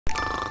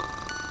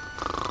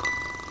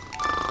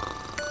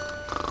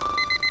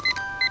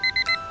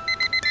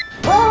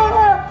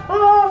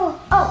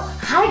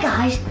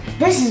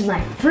This is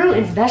my fruit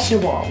and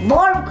vegetable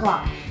alarm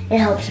clock. It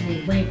helps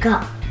me wake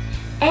up.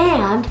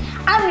 And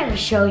I'm going to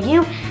show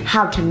you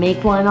how to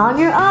make one on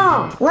your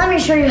own. Let me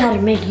show you how to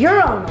make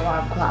your own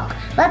alarm clock.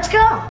 Let's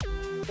go.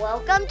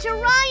 Welcome to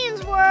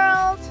Ryan's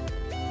World.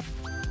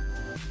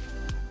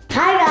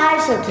 Hi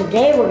guys, so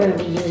today we're going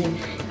to be using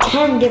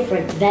 10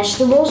 different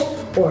vegetables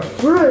or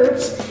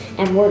fruits,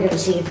 and we're going to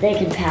see if they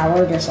can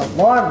power this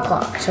alarm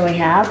clock. So we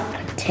have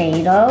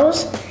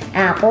potatoes,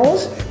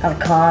 apples,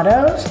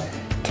 avocados,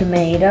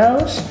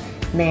 tomatoes,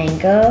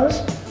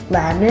 mangoes,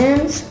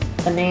 lemons,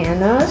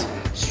 bananas,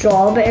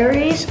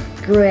 strawberries,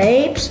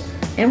 grapes,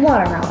 and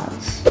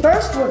watermelons.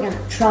 First, we're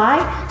gonna try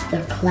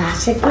the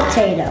classic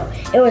potato.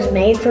 It was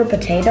made for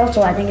potato,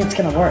 so I think it's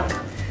gonna work.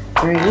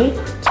 3,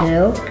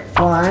 2,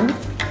 1.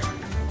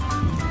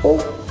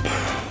 Oh.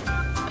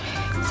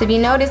 So if you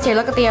notice here,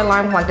 look at the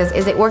alarm clock.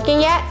 Is it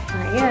working yet?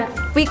 Not yet.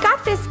 We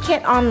got this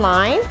kit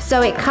online,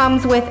 so it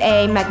comes with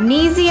a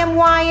magnesium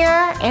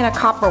wire and a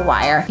copper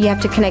wire. You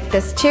have to connect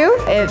this too.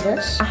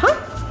 This?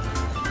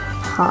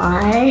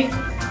 Hi.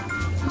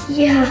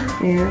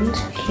 Yeah, and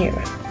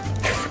here.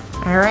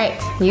 All right,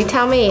 you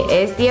tell me,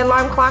 is the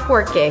alarm clock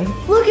working?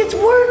 Look, it's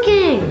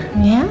working.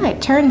 Yeah, it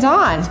turns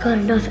on. It's got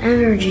enough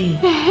energy.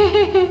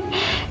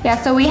 Yeah,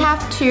 so we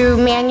have to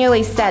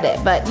manually set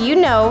it, but you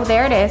know,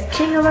 there it is.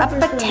 A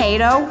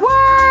potato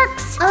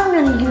works. I'm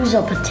gonna use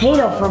a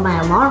potato for my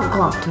alarm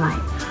clock tonight.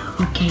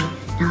 Okay,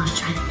 now let's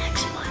try the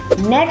next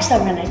one. Next,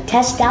 I'm gonna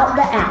test out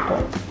the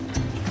apple.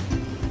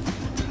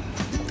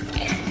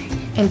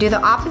 And do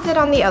the opposite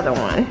on the other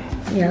one.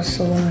 Yes,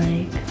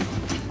 like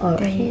up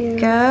There here. you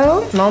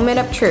go. Moment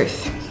of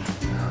truth.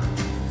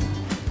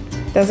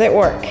 Does it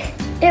work?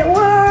 It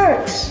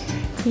works.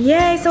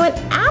 Yay, so an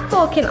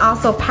apple can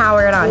also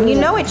power it on. You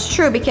know it's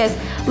true because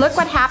look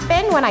what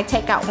happened when I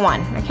take out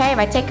one. Okay, if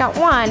I take out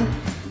one,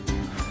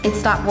 it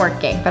stopped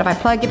working. But if I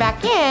plug it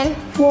back in,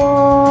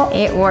 Whoa.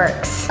 it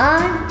works.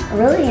 I'm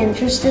really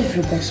interested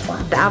for this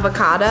one. The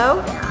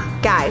avocado? Yeah.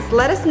 Guys,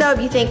 let us know if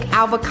you think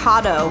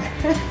avocado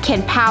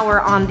can power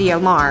on the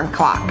alarm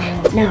clock.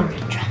 Now we're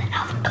gonna try the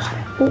avocado.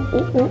 Ooh,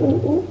 ooh, ooh,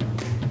 ooh, ooh.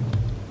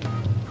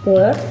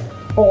 What?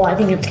 Oh, I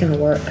think it's gonna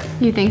work.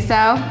 You think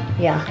so?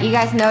 Yeah. You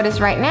guys notice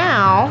right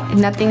now,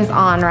 nothing's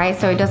on, right?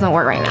 So it doesn't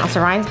work right now.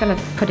 So Ryan's gonna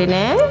put it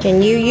in.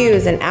 Can you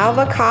use an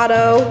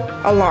avocado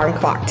alarm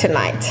clock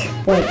tonight?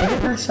 Wait, did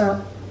it mess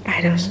up?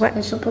 I don't know what.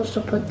 I'm supposed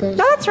to put this.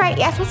 No, that's right.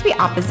 Yeah, it's supposed to be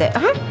opposite.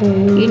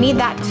 You need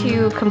that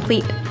to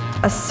complete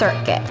a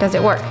circuit. Does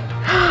it work?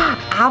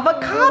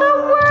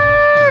 Avocado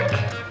work!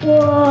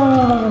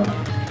 Whoa.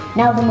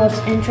 Now the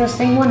most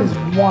interesting one is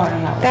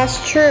watermelon.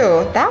 That's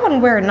true. That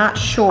one we're not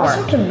sure.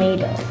 Also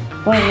tomato.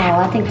 Wait, no,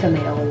 I think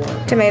tomato will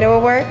work. Tomato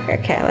will work?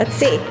 Okay, let's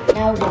see.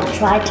 Now we're gonna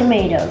try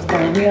tomatoes.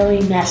 They're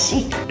really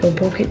messy. Don't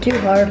poke it too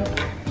hard.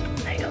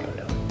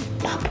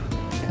 Pop.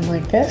 And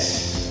like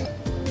this.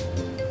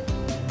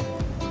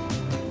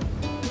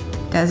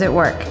 Does it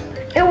work?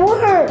 It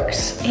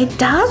works. It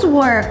does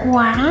work.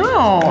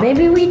 Wow.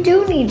 Maybe we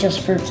do need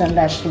just fruits and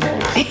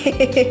vegetables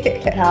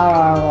to power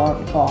our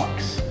alarm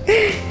clocks.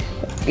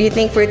 You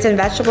think fruits and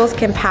vegetables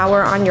can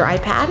power on your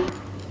iPad?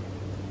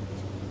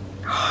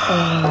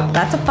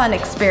 That's a fun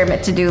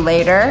experiment to do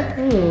later.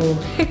 Ooh.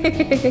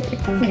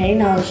 Okay,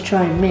 now let's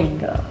try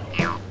mango.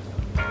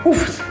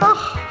 Oof.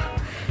 Oh.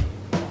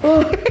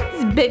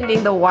 It's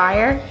bending the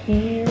wire.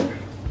 Here.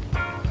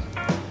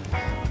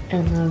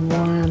 And then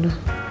one.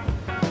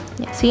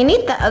 Yeah, so you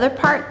need the other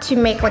part to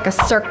make like a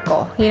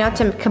circle, you know,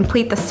 to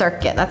complete the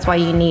circuit. That's why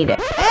you need it.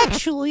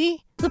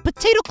 Actually, the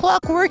potato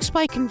clock works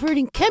by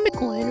converting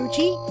chemical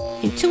energy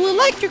into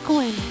electrical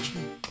energy.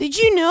 Did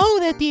you know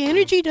that the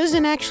energy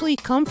doesn't actually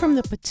come from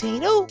the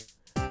potato?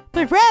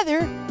 But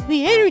rather,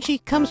 the energy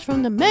comes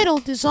from the metal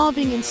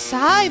dissolving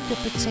inside the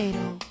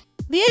potato.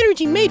 The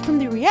energy made from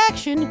the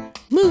reaction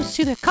moves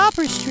to the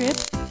copper strip,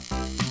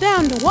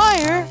 down the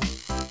wire,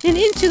 and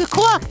into the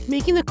clock,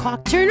 making the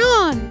clock turn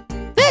on.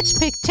 That's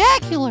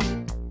spectacular!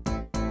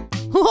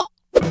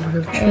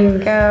 There you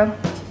go.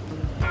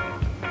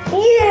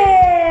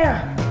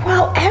 Yeah!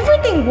 Wow,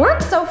 everything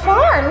works so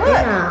far. Look.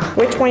 Yeah.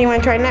 Which one you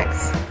want to try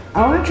next?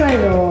 I want to try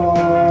the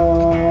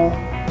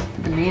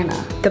banana.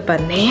 The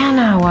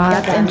banana. Wow,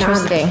 Got that's that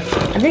interesting.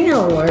 I think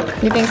it'll work.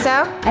 You think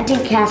so? I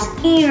think it has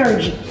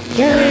energy.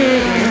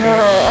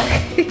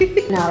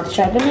 Now let's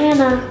try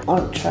banana.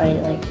 I'll try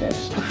it like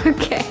this.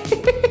 Okay.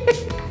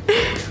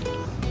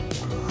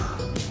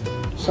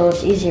 So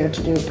it's easier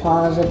to do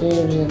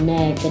positives and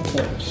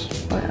negatives.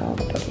 Well, I'll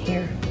put it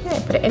here. Yeah,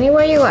 put it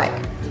anywhere you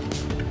like.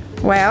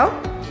 Well.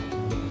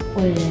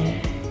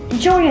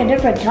 It's showing a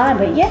different time,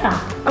 but yeah.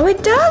 Oh,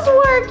 it does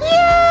work.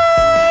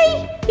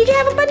 Yay! You can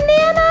have a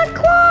banana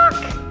clock.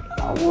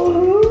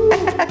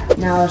 Woohoo.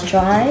 Now let's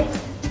try.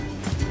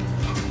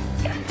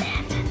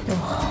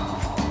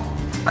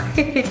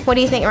 What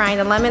do you think, Ryan?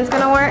 The lemon's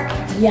gonna work?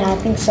 Yeah, I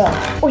think so.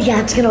 Oh yeah,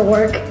 it's gonna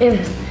work.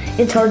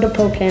 It's hard to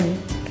poke in.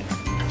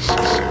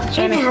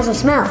 And it has a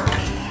smell.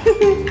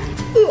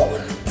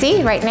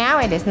 See, right now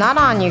it is not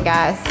on, you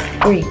guys.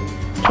 3, 2,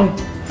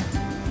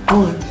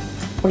 1.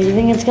 What do you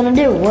think it's gonna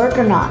do? Work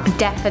or not?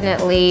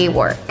 Definitely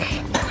work.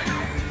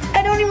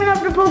 I don't even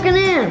have to poke it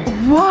in.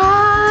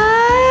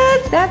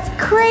 What? That's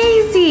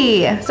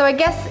crazy. So I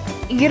guess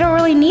you don't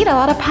really need a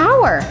lot of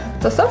power.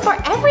 So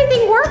far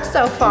everything works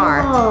so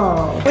far.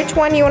 Oh. Which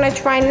one do you want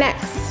to try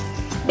next?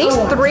 These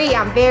three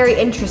I'm very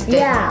interested.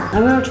 Yeah,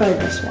 I'm gonna try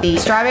this one. The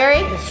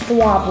strawberry? The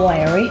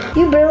strawberry.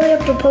 You barely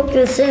have to poke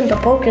this in to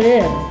poke it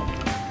in.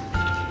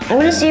 I'm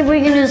gonna see if we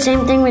can do the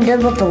same thing we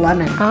did with the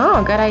lemon.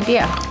 Oh, good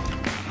idea.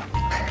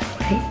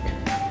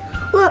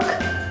 Look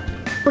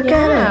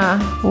at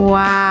it.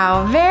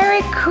 Wow,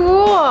 very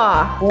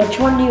cool. Which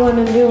one do you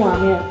want to do,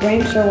 Mommy?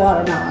 Grapes or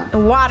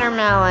watermelon?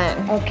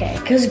 Watermelon. Okay,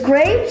 because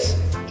grapes,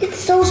 it's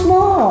so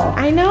small.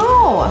 I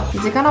know.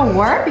 Is it gonna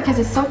work? Because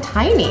it's so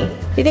tiny.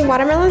 Do you think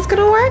watermelon's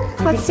gonna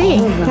work? Let's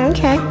see.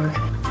 Okay.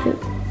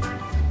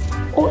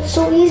 Oh, it's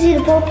so easy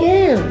to poke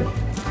in.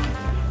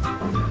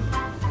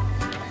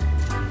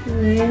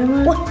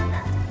 What?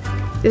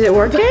 Is it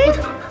working?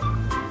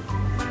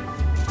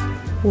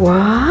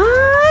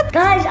 What?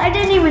 Guys, I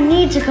didn't even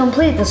need to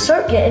complete the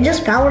circuit. It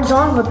just powers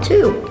on with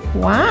 2.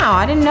 Wow,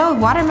 I didn't know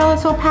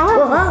watermelon's so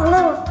powerful.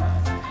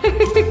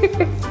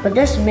 But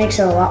this makes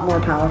it a lot more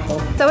powerful.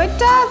 So it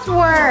does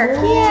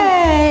work.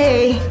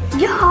 Yay!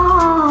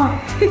 Yeah!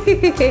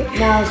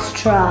 Now let's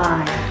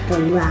try the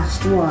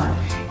last one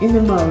in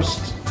the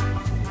most.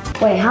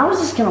 Wait, how is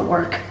this gonna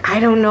work?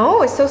 I don't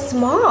know, it's so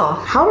small.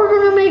 How are we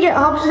gonna make it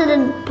opposite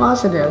and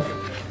positive?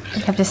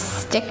 You have to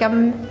stick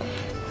them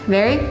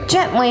very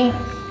gently.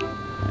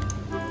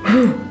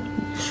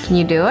 Can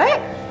you do it?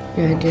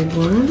 Yeah, I did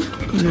one.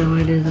 Now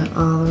I did the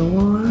other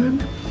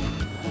one.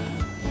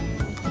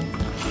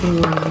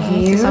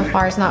 Okay, so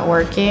far it's not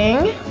working.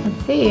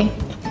 Let's see.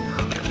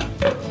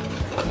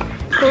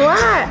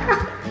 What?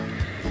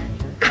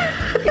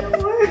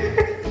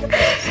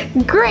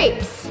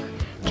 Grapes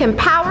can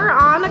power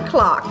on a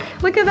clock.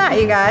 Look at that,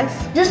 you guys.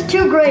 Just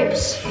 2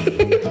 grapes.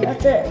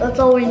 That's it. That's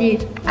all we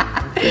need. 2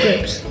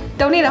 grapes.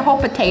 Don't need a whole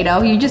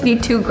potato. You just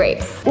need 2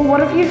 grapes. Well, what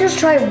if you just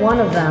try one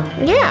of them?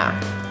 Yeah.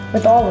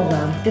 With all of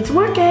them. It's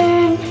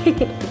working.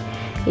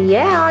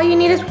 Yeah, all you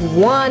need is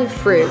 1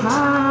 fruit.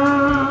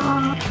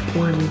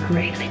 1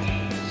 grape it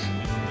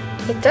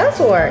is. It does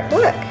work.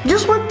 Look.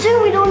 Just with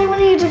 2, we don't even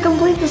need to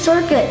complete the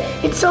circuit.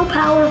 It's so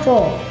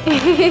powerful.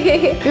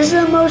 This is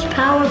the most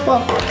powerful.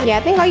 Yeah,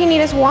 I think all you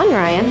need is 1,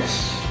 Ryan.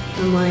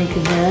 And like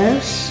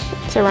this.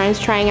 So Ryan's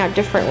trying out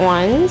different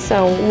ones.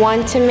 So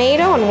 1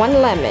 tomato and 1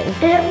 lemon.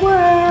 It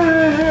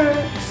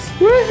works.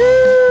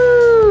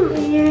 Woohoo!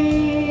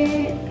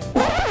 Yay.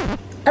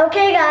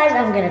 Okay guys,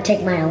 I'm gonna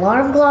take my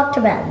alarm clock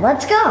to bed.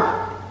 Let's go.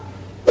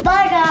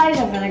 Bye guys,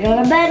 I'm gonna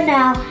go to bed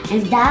now.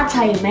 And that's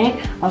how you make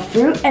a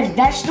fruit and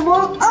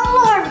vegetable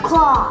alarm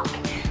clock.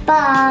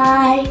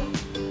 Bye.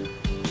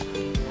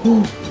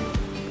 Ooh.